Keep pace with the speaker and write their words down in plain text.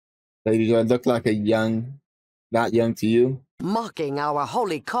Lady, do I look like not young to you? Mocking our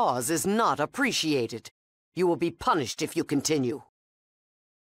holy cause is not appreciated. You will be punished if you continue.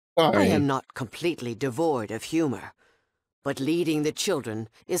 I am Sorry. not completely devoid of humor, but leading the children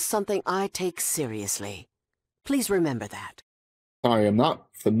is something I take seriously. Please remember that. Sorry, I'm not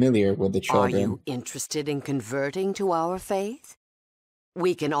familiar with the Are you children. interested in converting to our faith?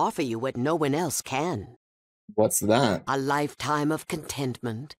 We can offer you what no one else can. What's that? A lifetime of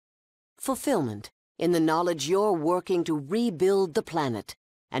contentment, fulfillment in the knowledge you're working to rebuild the planet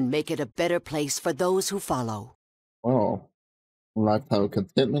and make it a better place for those who follow. Oh, a lifetime of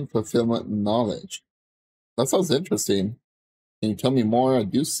contentment, fulfillment, and knowledge. That sounds interesting. Can you tell me more? I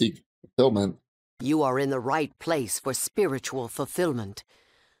do seek fulfillment. You are in the right place for spiritual fulfillment.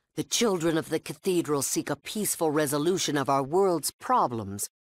 The children of the cathedral seek a peaceful resolution of our world's problems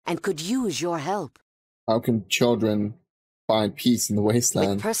and could use your help. How can children find peace in the With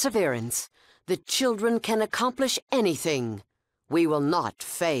wasteland? perseverance, the children can accomplish anything. We will not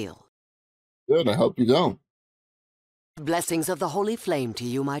fail. Good, I hope you don't. Blessings of the Holy Flame to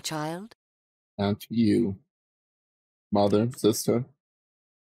you, my child. And to you, mother, sister,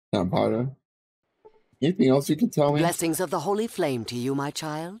 grandfather. Anything else you can tell me? Blessings of the Holy Flame to you, my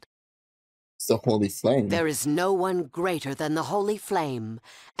child. It's the Holy Flame. There is no one greater than the Holy Flame,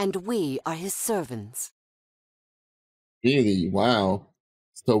 and we are his servants. Really? Wow.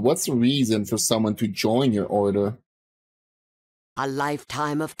 So what's the reason for someone to join your order? A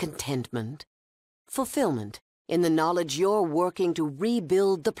lifetime of contentment, fulfillment in the knowledge you're working to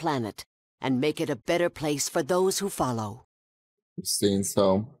rebuild the planet and make it a better place for those who follow. Interesting.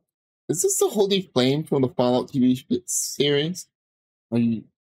 So, is this the Holy Flame from the Fallout TV series?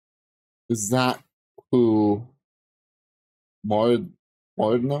 Is that who Mordnar?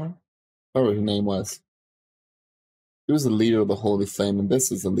 Whatever her name was. He was the leader of the Holy Flame, and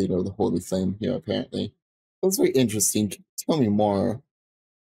this is the leader of the Holy Flame here, apparently. That's very interesting. Can you tell me more?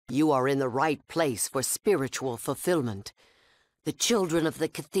 You are in the right place for spiritual fulfillment. The children of the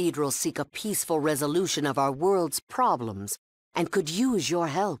cathedral seek a peaceful resolution of our world's problems and could use your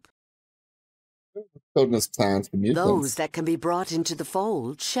help. Children's plans for mutants. Those that can be brought into the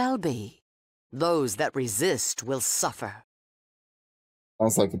fold shall be. Those that resist will suffer.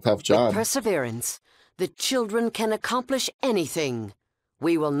 Sounds like a tough With job. perseverance, the children can accomplish anything.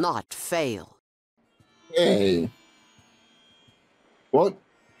 We will not fail. Hey. What?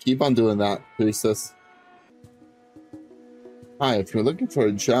 Keep on doing that, priestess. Hi, if you're looking for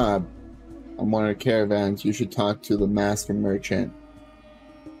a job on one of the caravans, you should talk to the master merchant.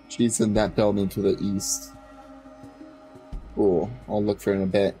 She's in that building to the east. Cool. I'll look for her in a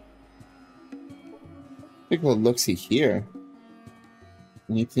bit. Take a look-see here.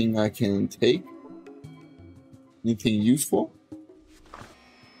 Anything I can take? Anything useful?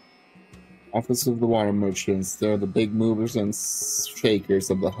 Office of the Water Merchants. They're the big movers and shakers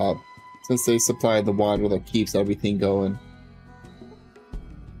of the hub, since they supply the water that keeps everything going.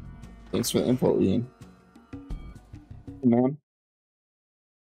 Thanks for the info, Ian. Come on.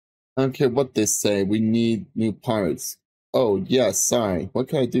 I don't care what they say. We need new parts. Oh, yes, sorry. What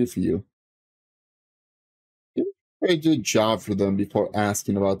can I do for you? Did a very good job for them before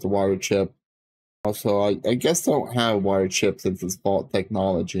asking about the water chip. Also, I guess I don't have water chips since it's vault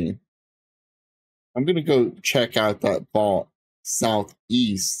technology. I'm gonna go check out that vault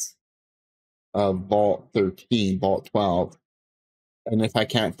southeast of Vault 13, Vault 12. And if I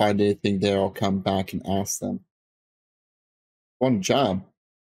can't find anything there, I'll come back and ask them. One job.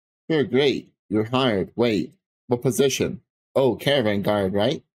 Sure, great. You're hired. Wait, what position? Oh, caravan guard,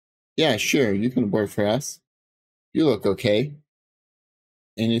 right? Yeah, sure, you can work for us. You look okay.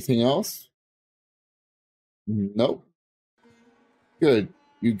 Anything else? Nope. Good.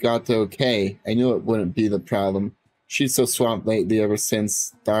 You got the okay. I knew it wouldn't be the problem. She's so swamped lately ever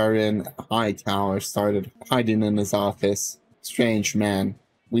since Darren Hightower started hiding in his office. Strange man.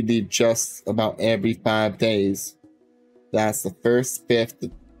 We leave just about every 5 days. That's the 1st, 5th,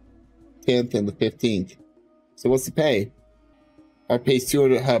 the 10th, and the 15th. So what's the pay? Our pay's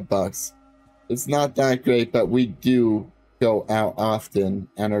 200 hub bucks. It's not that great, but we do go out often,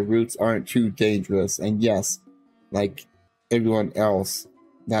 and our routes aren't too dangerous. And yes, like everyone else,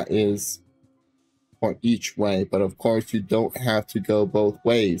 that is for each way. But of course, you don't have to go both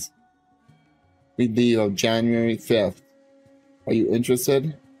ways. We leave on January 5th. Are you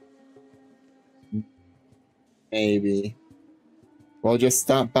interested? Maybe. Well, just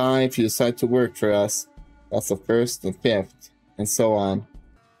stop by if you decide to work for us. That's the 1st, the 5th, and so on.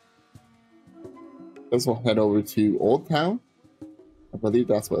 Guess we'll head over to Old Town. I believe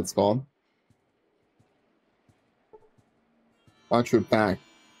that's what it's called. Watch your back.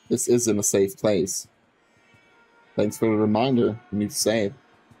 This isn't a safe place. Thanks for the reminder. We need to save.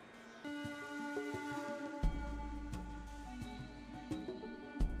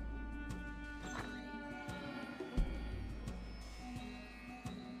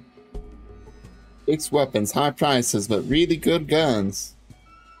 Fixed weapons, high prices, but really good guns.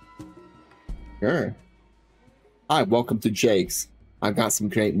 Sure. Hi, welcome to Jake's. I've got some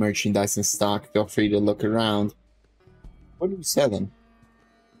great merchandise in stock. Feel free to look around. What are you selling?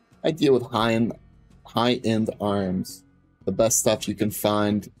 I deal with high-end arms. The best stuff you can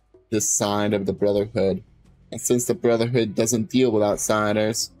find this side of the Brotherhood. And since the Brotherhood doesn't deal with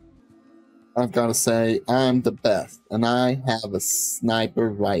outsiders, I've got to say I'm the best. And I have a sniper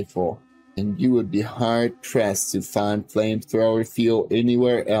rifle. And you would be hard-pressed to find flamethrower fuel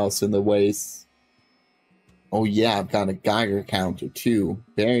anywhere else in the waste. Oh yeah, I've got a Geiger counter too.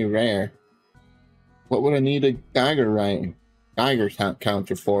 Very rare. What would I need a Geiger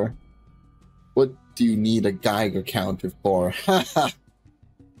counter for? What do you need a Geiger counter for? Haha!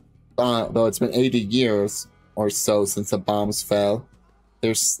 Though it's been 80 years or so since the bombs fell,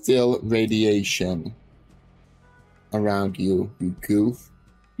 there's still radiation around you, you goof.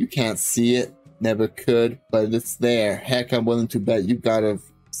 You can't see it, never could, but it's there. Heck, I'm willing to bet you got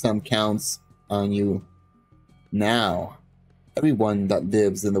some counts on you. Now, everyone that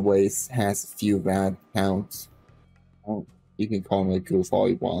lives in the waste has a few rad counts. Oh, you can call me a goof all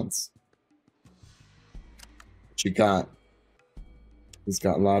you wants. What you got? He's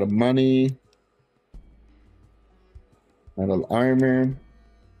got a lot of money. Metal armor.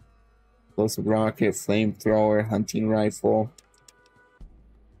 Explosive rocket, flamethrower, hunting rifle.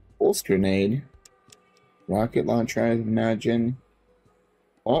 Pulse grenade. Rocket launcher, I imagine.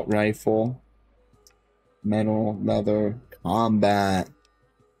 Assault rifle. Metal, leather, combat.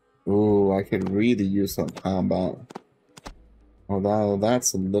 Ooh, I could really use some combat. Although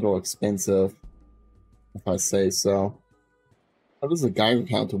that's a little expensive, if I say so. How does the Geiger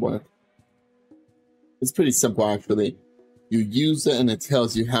counter work? It's pretty simple, actually. You use it and it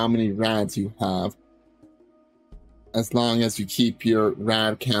tells you how many rads you have. As long as you keep your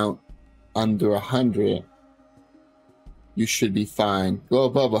rad count under 100, you should be fine. Go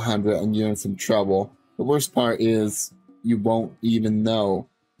above 100 and you're in some trouble. The worst part is you won't even know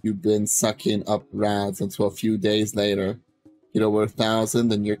you've been sucking up rads until a few days later. Get over 1,000,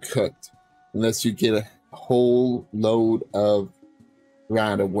 then you're cooked. Unless you get a whole load of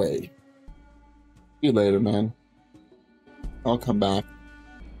rad away. See you later, man. I'll come back.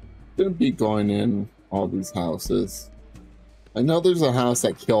 Shouldn't be going in all these houses. I know there's a house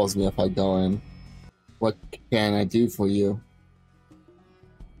that kills me if I go in. What can I do for you?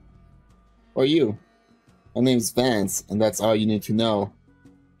 Or you? My name's Vance, and that's all you need to know.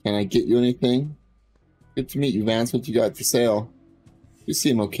 Can I get you anything? Good to meet you, Vance. What you got for sale? You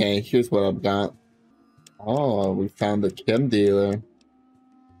seem okay. Here's what I've got. Oh, we found a chem dealer.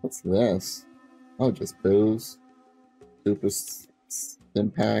 What's this? Oh, just booze. Super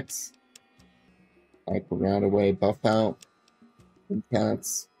impacts. Like round away, buff out.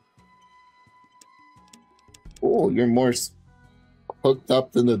 Impacts. Oh, you're more hooked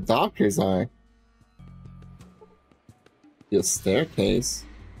up than the doctors are. A staircase.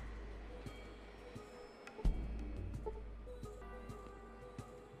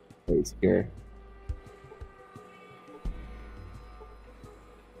 Wait here.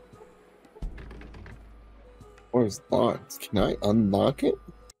 Or is locked? Can I unlock it?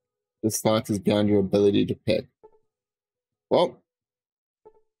 This lock is beyond your ability to pick. Well,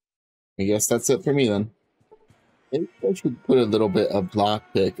 I guess that's it for me then. Maybe I should put a little bit of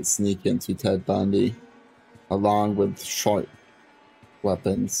lockpick and sneak into Ted Bundy, along with short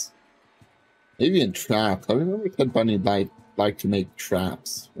weapons. Maybe in traps. I remember Ted Bundy liked to make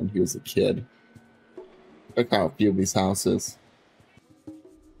traps when he was a kid. Check out a few of these houses.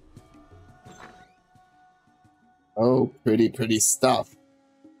 Oh, pretty stuff.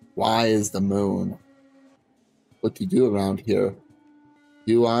 Why is the moon? What do you do around here?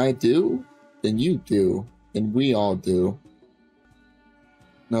 Do I do? Then you do. Then we all do.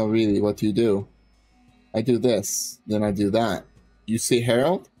 No, really, what do you do? I do this, then I do that. You see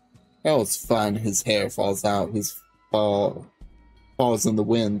Harold? Harold's fun. His hair falls out. His falls in the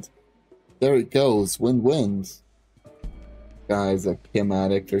wind. There it goes. Wind. Guy's a chem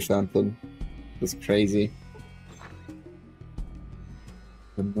addict or something. It's crazy.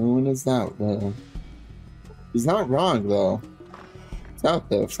 The moon is out there. He's not wrong, though. It's out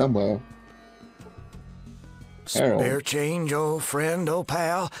there somewhere. Harold. Spare change, old friend, old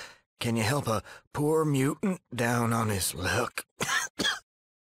pal? Can you help a poor mutant down on his luck?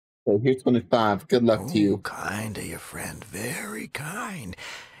 Okay, here's 25. Good luck to you. Kind of your friend. Very kind.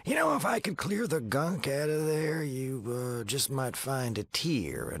 You know, if I could clear the gunk out of there, you just might find a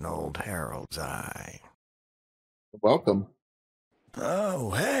tear in old Harold's eye. Welcome.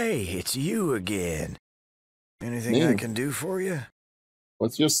 Oh, hey, it's you again. Anything I Me. can do for you?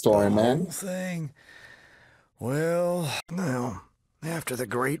 What's your The story, whole man? thing? Well, after the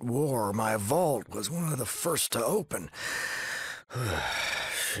Great War, my vault was one of the first to open.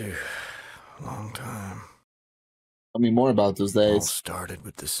 Phew, long time. Tell me more about those All days. started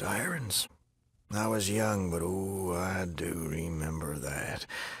with the sirens. I was young, but oh, I do remember that.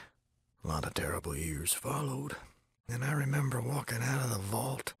 A lot of terrible years followed, and I remember walking out of the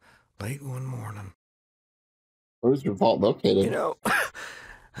vault late one morning. Where's your vault located? You know,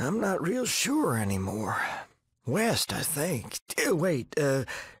 I'm not real sure anymore. West, I think. Wait,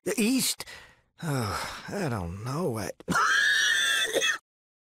 east? Oh, I don't know.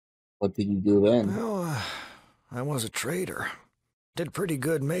 What did you do then? Well, I was a trader. Did pretty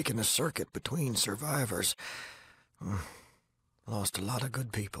good making a circuit between survivors. Lost a lot of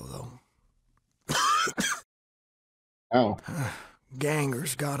good people, though. Oh.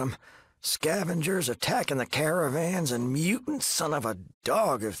 Gangers got 'em. Scavengers attacking the caravans, and mutant son of a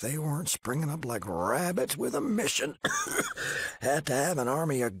dog if they weren't springing up like rabbits with a mission. Had to have an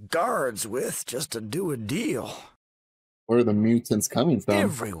army of guards with just to do a deal. Where are the mutants coming from?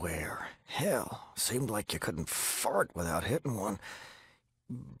 Everywhere. Hell, seemed like you couldn't fart without hitting one.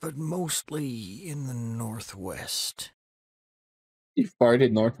 But mostly in the northwest. You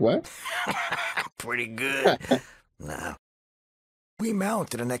farted northwest? Pretty good. Nah. We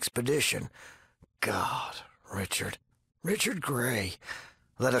mounted an expedition. God, Richard Gray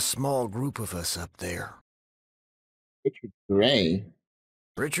led a small group of us up there. Richard Gray?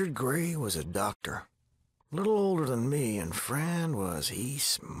 Richard Gray was a doctor. A little older than me, and friend was he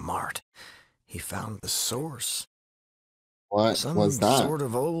smart. He found the source. What was that? Some sort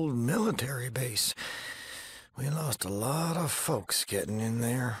of old military base. We lost a lot of folks getting in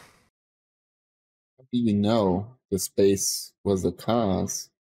there. How do you know the space was the cause?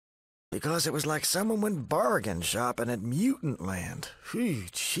 Because it was like someone went bargain shopping at Mutant Land. Phew,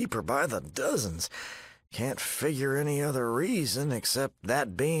 cheaper by the dozens. Can't figure any other reason except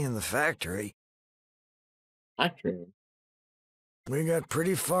that being the factory. Factory? We got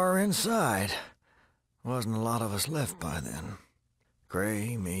pretty far inside. Wasn't a lot of us left by then.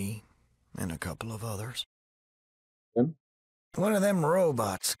 Gray, me, and a couple of others. Him? One of them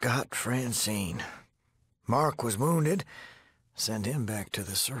robots got Francine. Mark was wounded. Sent him back to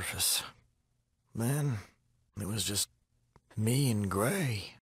the surface. Then it was just me and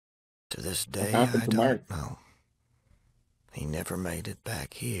Gray. To this day, I don't know. He never made it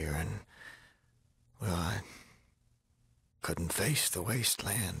back here, and, well, I couldn't face the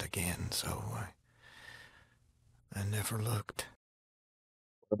wasteland again, so I never looked.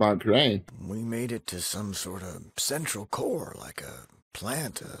 What about Gray? We made it to some sort of central core, like a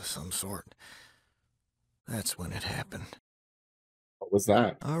plant of some sort. That's when it happened. What was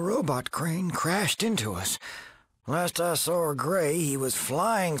that? A robot crane crashed into us. Last I saw Gray, he was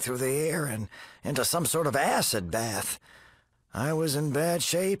flying through the air and into some sort of acid bath. I was in bad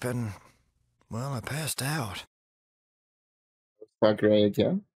shape and, well, I passed out. Saw Gray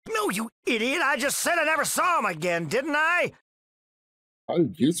again? No, you idiot! I just said I never saw him again, didn't I? How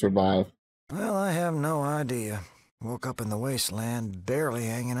did you survive? Well, I have no idea. Woke up in the wasteland, barely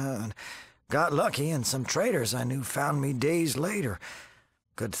hanging on. Got lucky, and some traders I knew found me days later.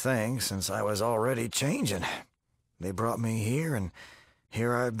 Good thing, since I was already changing. They brought me here, and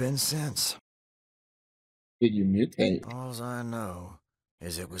here I've been since. Did you mutate? All I know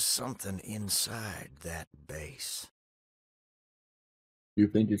is it was something inside that base. You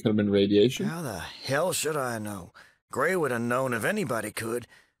think it could have been radiation? How the hell should I know? Gray would have known if anybody could.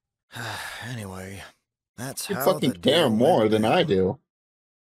 Anyway, that's You how fucking the care deal more went than down. I do.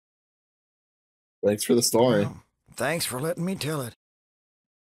 Thanks for the story. Well, thanks for letting me tell it.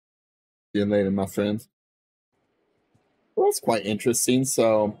 See you later, my friend. Well, that's quite interesting.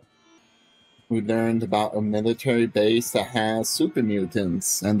 So, we learned about a military base that has super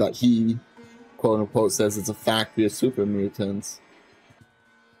mutants, and that he, quote unquote, says it's a factory of super mutants.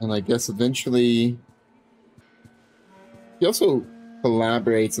 And I guess eventually, he also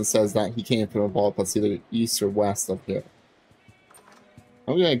collaborates and says that he came from a vault that's either east or west of here.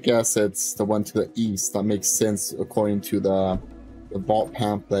 I'm gonna guess it's the one to the east. That makes sense according to the vault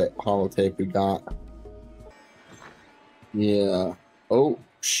pamphlet holotape we got. Yeah. Oh,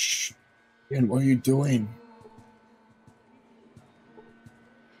 shh. Man, what are you doing?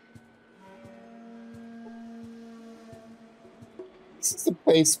 This is the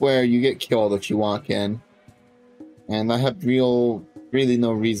place where you get killed if you walk in. And I have real really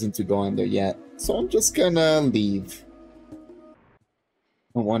no reason to go in there yet, so I'm just gonna leave.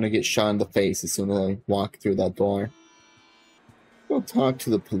 I don't want to get shot in the face as soon as I walk through that door. Go talk to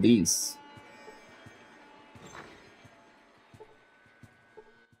the police.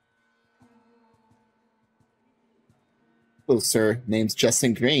 Hello, sir. Name's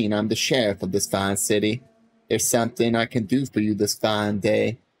Justin Green. I'm the sheriff of this fine city. There's something I can do for you this fine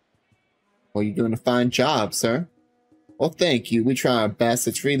day. Well, you're doing a fine job, sir. Well, thank you. We try our best.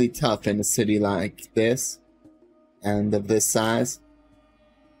 It's really tough in a city like this and of this size.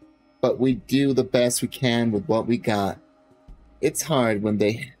 But we do the best we can with what we got. It's hard when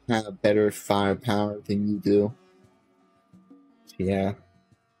they have better firepower than you do. Yeah.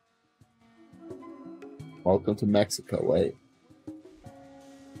 Welcome to Mexico, wait.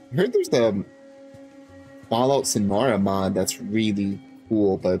 I heard there's a Fallout Sonora mod that's really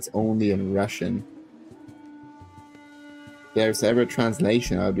cool, but it's only in Russian. If there's ever a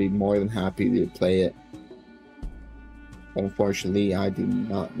translation, I'd be more than happy to play it. But unfortunately, I do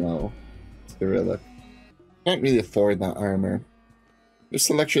not know Cyrillic. Can't really afford that armor. Your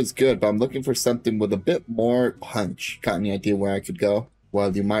selection is good, but I'm looking for something with a bit more punch. Got any idea where I could go?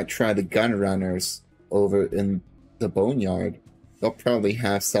 Well, you might try the gun runners over in the Boneyard. They'll probably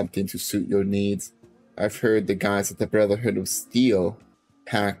have something to suit your needs. I've heard the guys at the Brotherhood of Steel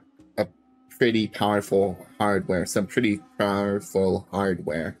pack a pretty powerful hardware. Some pretty powerful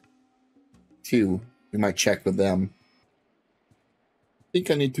hardware. Too. We might check with them. I think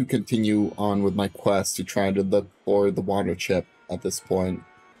I need to continue on with my quest to try to look for the water chip at this point.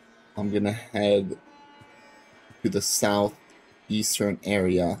 I'm gonna head to the southeastern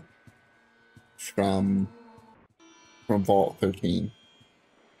area from Vault 13.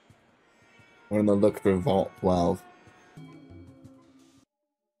 We're gonna look for Vault 12.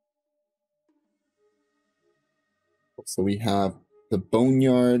 So we have the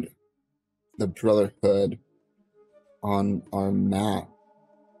Boneyard, the Brotherhood on our map.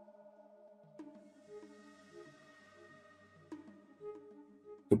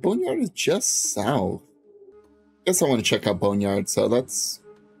 The Boneyard is just south. Guess I want to check out Boneyard, so let's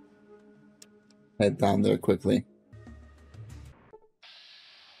head down there quickly.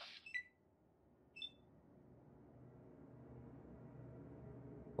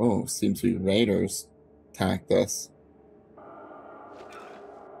 Oh, seems to be raiders attacked us.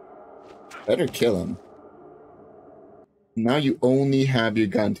 Better kill him. Now you only have your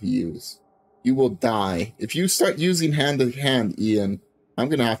gun to use. You will die. If you start using hand-to-hand, Ian, I'm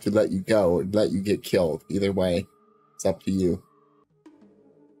gonna have to let you go or let you get killed. Either way, it's up to you.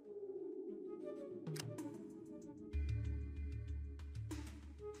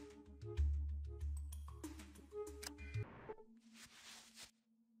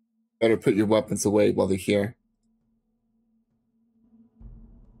 Better put your weapons away while they're here.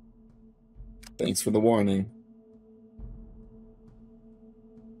 Thanks for the warning.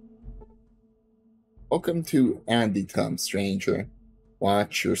 Welcome to Andytum, stranger.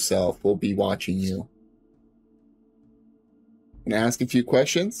 Watch yourself. We'll be watching you. Can I ask a few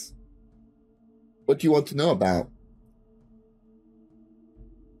questions? What do you want to know about?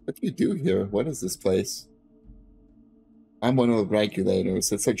 What do you do here? What is this place? I'm one of the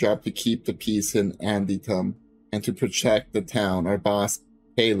regulators. It's our job to keep the peace in Andytum and to protect the town. Our boss,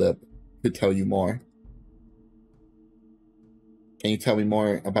 Caleb, could tell you more. Can you tell me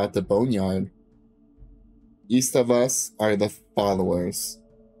more about the Boneyard? East of us are the followers.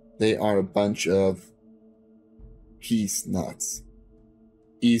 They are a bunch of peace nuts.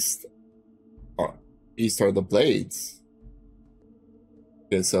 East are the Blades.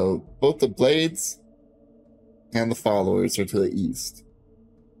 Okay, so both the Blades and the followers are to the east.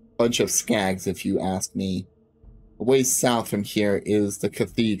 Bunch of skags, if you ask me. A ways south from here is the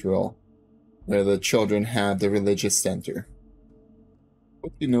cathedral, where the children have the religious center.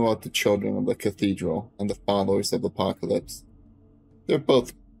 What do you know about the children of the cathedral and the followers of Apocalypse? They're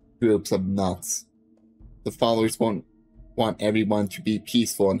both groups of nuts. The followers won't want everyone to be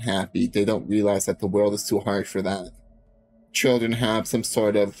peaceful and happy. They don't realize that the world is too hard for that. Children have some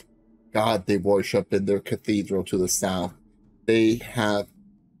sort of god they worship in their cathedral to the south. They have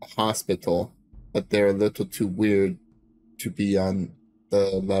a hospital, but they're a little too weird to be on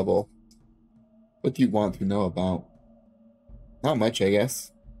the level. What do you want to know about? Not much, I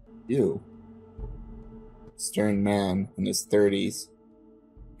guess. You. Stern man in his 30s.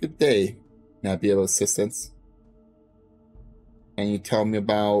 Good day. May I be of assistance? Can you tell me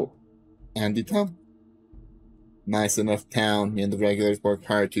about Andytown? Nice enough town. Me and the regulars work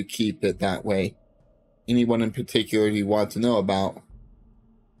hard to keep it that way. Anyone in particular you want to know about?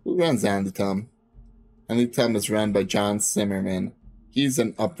 Who runs Andytown? Andytown is run by John Zimmerman. He's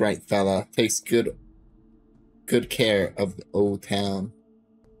an upright fella, takes good care of the old town.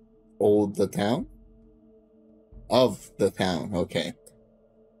 The town? Of the town, okay.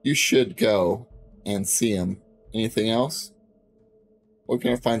 You should go and see him. Anything else? Where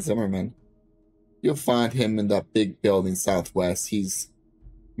can I find Zimmerman? You'll find him in that big building southwest. He's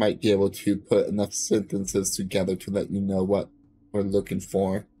might be able to put enough sentences together to let you know what we're looking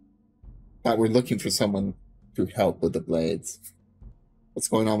for. That we're looking for someone to help with the blades. What's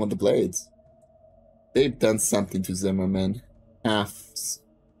going on with the blades? They've done something to Zimmerman.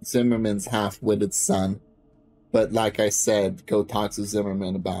 Zimmerman's half-witted son. But like I said, go talk to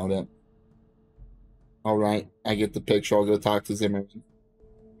Zimmerman about it. Alright, I get the picture. I'll go talk to Zimmerman.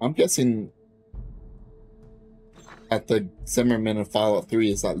 I'm guessing that the Zimmerman in Fallout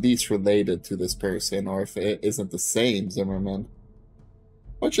 3 is at least related to this person, or if it isn't the same Zimmerman.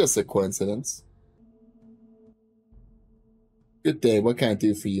 Or just a coincidence. Good day, what can I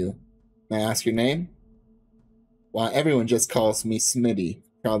do for you? May I ask your name? Why, everyone just calls me Smitty,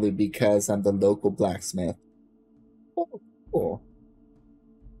 probably because I'm the local blacksmith. Oh, cool.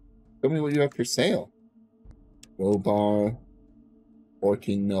 Tell me what you have for sale. Crowbar,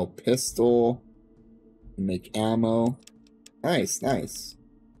 14 mm pistol, you make ammo. Nice, nice.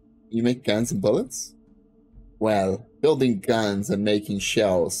 You make guns and bullets? Well, building guns and making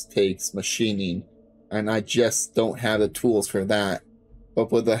shells takes machining, and I just don't have the tools for that.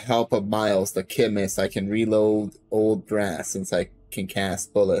 But with the help of Miles, the chemist, I can reload old brass since I can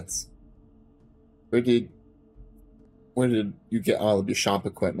cast bullets. Where did you get all of your shop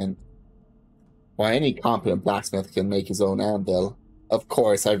equipment? Why, any competent blacksmith can make his own anvil. Of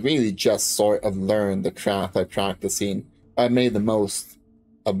course, I really just sort of learned the craft by practicing. I made the most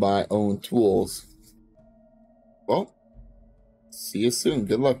of my own tools. Well, see you soon.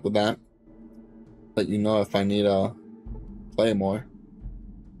 Good luck with that. Let you know if I need a claymore.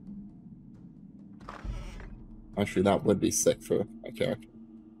 Actually, that would be sick for my character.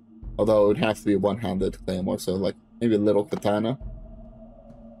 Although it would have to be a one-handed claymore, so like maybe a little katana.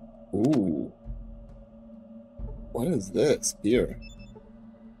 Ooh. What is this? Beer.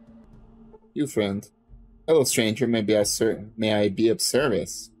 You, friend. Hello, stranger. May I be of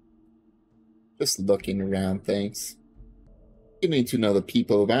service? Just looking around, thanks. You need to know the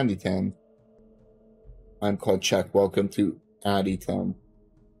people of Addytown. I'm called Chuck. Welcome to Addytown.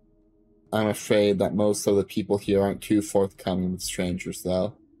 I'm afraid that most of the people here aren't too forthcoming with strangers,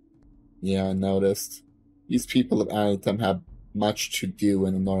 though. Yeah, I noticed. These people of Addytown have much to do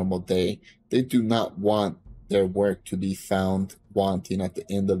in a normal day. They do not want their work to be found wanting at the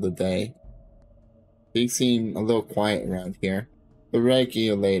end of the day. They seem a little quiet around here. The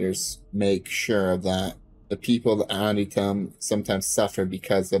regulators make sure of that. The people of Addytown sometimes suffer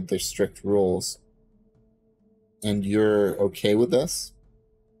because of their strict rules. And you're okay with this?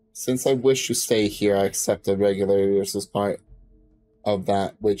 Since I wish to stay here, I accept the regulators as part of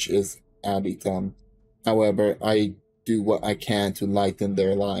that which is Addytown. However, I do what I can to lighten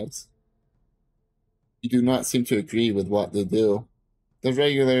their lives. You do not seem to agree with what they do. The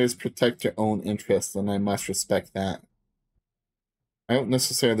regulators protect their own interests, and I must respect that. I don't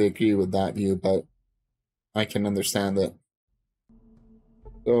necessarily agree with that view, but I can understand it.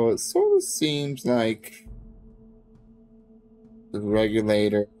 So it sort of seems like the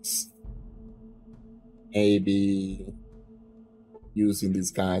regulators may be using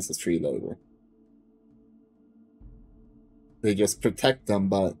these guys as free labor. They just protect them,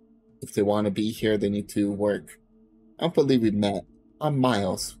 but if they want to be here, they need to work. I don't believe we met. I'm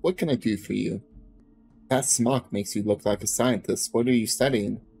Miles. What can I do for you? That smock makes you look like a scientist. What are you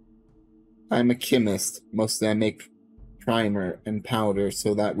studying? I'm a chemist. Mostly I make primer and powder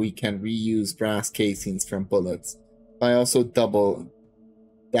so that we can reuse brass casings from bullets. I also dabbled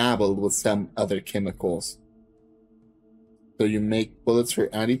with some other chemicals. So you make bullets for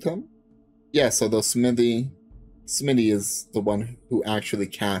Addytown? Yes, although Smitty is the one who actually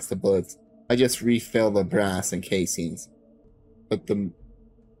casts the bullets. I just refill the brass and casings. But the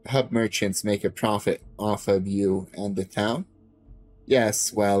hub merchants make a profit off of you and the town?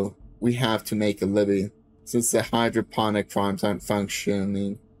 Yes, well, we have to make a living. Since the hydroponic farms aren't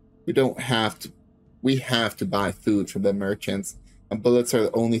functioning, we have to buy food from the merchants, and bullets are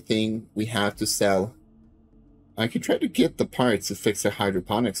the only thing we have to sell. I could try to get the parts to fix a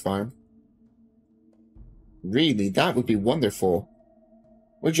hydroponics farm. Really, that would be wonderful.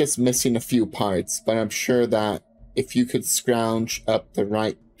 We're just missing a few parts, but I'm sure that if you could scrounge up the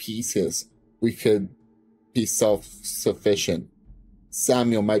right pieces, we could be self-sufficient.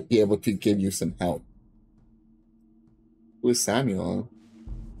 Samuel might be able to give you some help. Who is Samuel?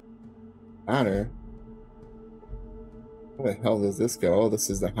 Matter. Where the hell does this go? Oh, this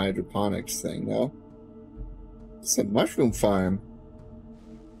is the hydroponics thing, no? It's a mushroom farm.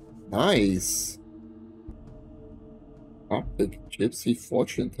 Nice. Optic gypsy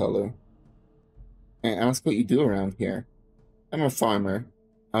fortune teller. And ask what you do around here. I'm a farmer.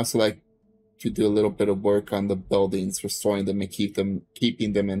 I also like to do a little bit of work on the buildings, restoring them and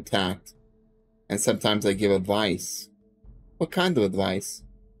keeping them intact. And sometimes I give advice. What kind of advice?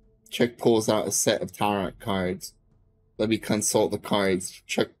 Chuck pulls out a set of tarot cards. Let me consult the cards.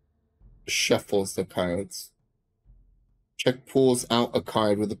 Chuck shuffles the cards. Chuck pulls out a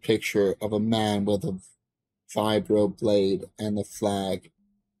card with a picture of a man with a vibro blade and a flag.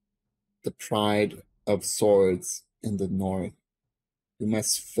 The pride of swords in the north. You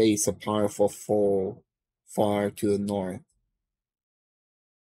must face a powerful foe far to the north.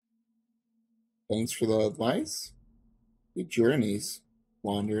 Thanks for the advice. Good journeys,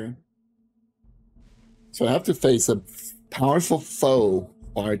 wanderer. So I have to face a powerful foe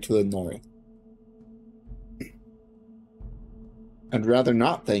far to the north. I'd rather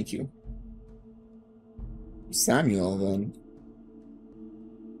not, thank you. Samuel, then.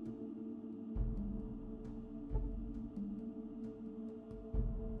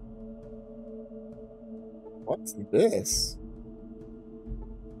 What's this?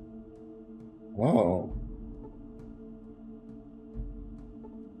 Whoa.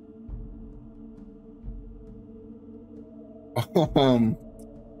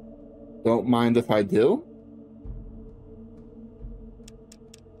 Don't mind if I do?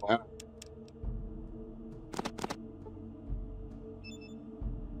 Wow.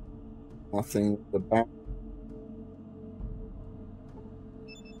 Nothing in the back.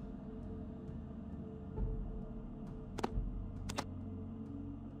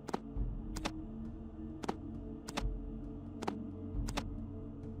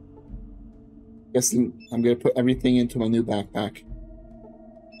 Guessing I'm gonna put everything into my new backpack.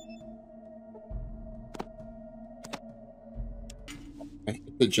 I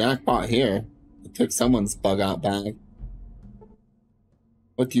hit the jackpot here. I took someone's bug out bag.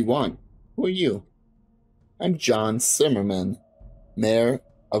 What do you want? Who are you? I'm John Zimmerman, Mayor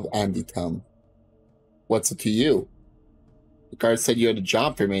of Andytown. What's it to you? The guard said you had a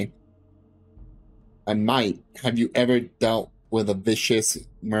job for me. I might. Have you ever dealt with a vicious,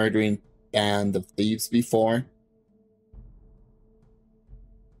 murdering band of thieves before?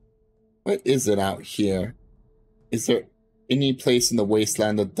 What is it out here? Is there any place in the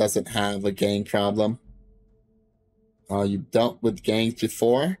wasteland that doesn't have a gang problem? You've dealt with gangs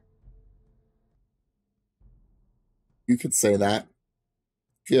before? You could say that.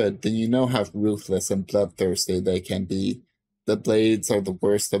 Good, then you know how ruthless and bloodthirsty they can be. The Blades are the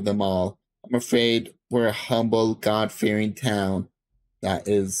worst of them all. I'm afraid we're a humble, God-fearing town that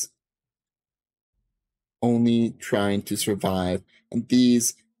is only trying to survive. And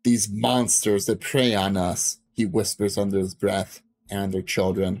these monsters that prey on us, he whispers under his breath, and their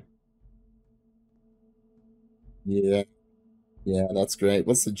children. Yeah, that's great.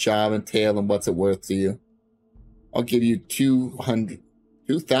 What's the job entail and what's it worth to you? I'll give you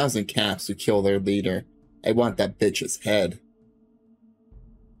 2,000 caps to kill their leader. I want that bitch's head.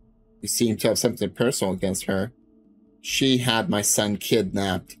 You seem to have something personal against her. She had my son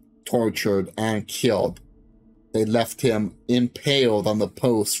kidnapped, tortured, and killed. They left him impaled on the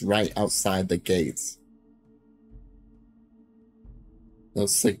post right outside the gates.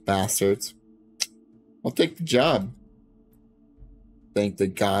 Those sick bastards. I'll take the job. Thank the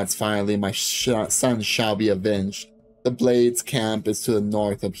gods, finally my son shall be avenged. The Blades camp is to the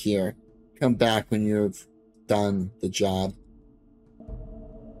north of here. Come back when you've done the job.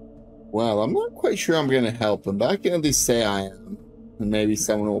 Well, I'm not quite sure I'm going to help him, but I can at least say I am. And maybe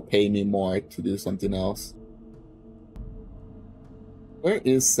someone will pay me more to do something else. Where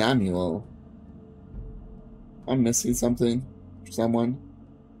is Samuel? I'm missing something. Someone.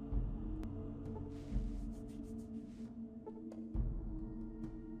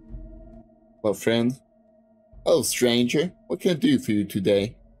 Well, friend. Oh, stranger. What can I do for you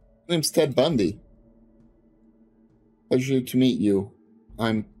today? My name's Ted Bundy. Pleasure to meet you.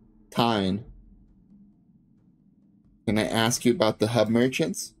 I'm Tyne. Can I ask you about the hub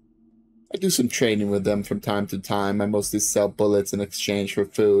merchants? I do some trading with them from time to time. I mostly sell bullets in exchange for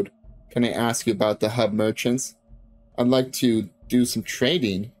food. Can I ask you about the hub merchants? I'd like to do some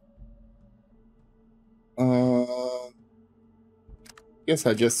trading. Guess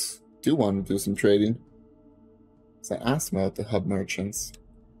I just do want to do some trading. So I asked about the hub merchants.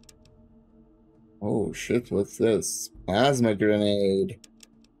 Oh shit, what's this? Plasma grenade.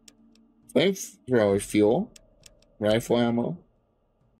 Flamethrower fuel. Rifle ammo.